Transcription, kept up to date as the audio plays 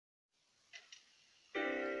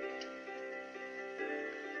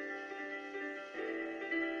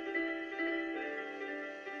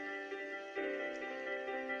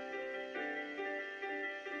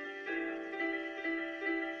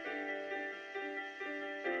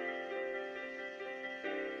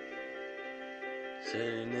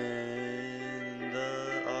Sitting in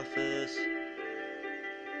the office,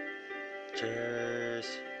 chairs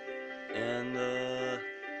and the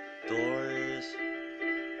doors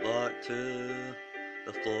locked to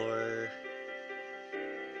the floor.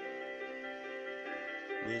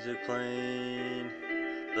 Music playing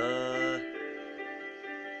the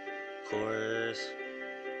chorus.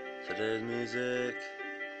 Today's music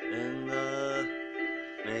in the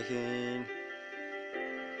making.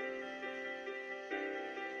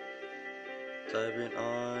 Typing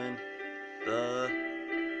on the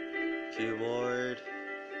keyboard.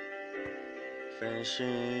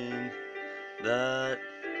 Finishing that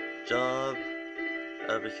job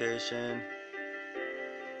application.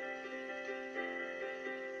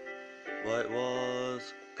 White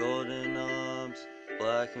walls, golden knobs,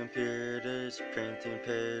 black computers, printing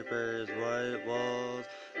papers. White walls,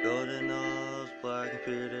 golden knobs, black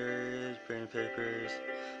computers, printing papers.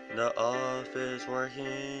 In the office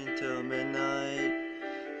working till midnight,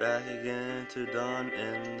 back again to dawn.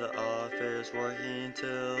 In the office working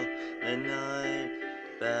till midnight,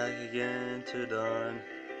 back again to dawn.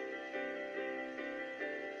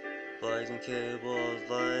 Blazing cables,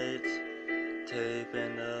 lights, tape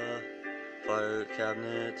in the fire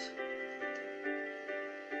cabinets.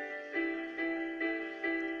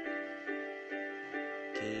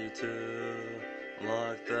 Key to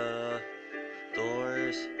unlock the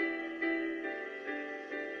doors.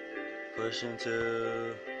 Pushing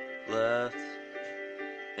to left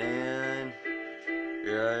and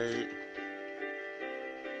right.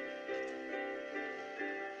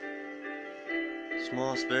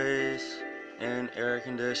 Small space and air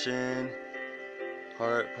condition.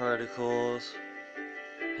 Heart particles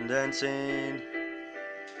condensing.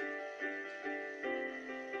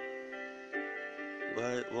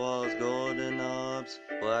 White walls, golden knobs,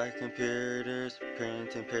 black computers,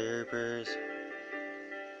 printing papers.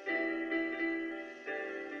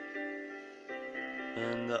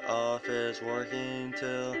 In the office working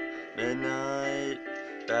till midnight,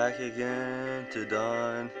 back again to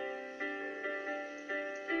dawn.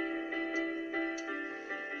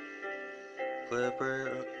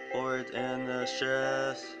 Clipboards and the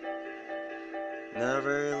stress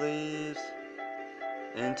never leaves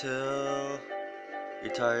until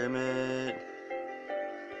retirement.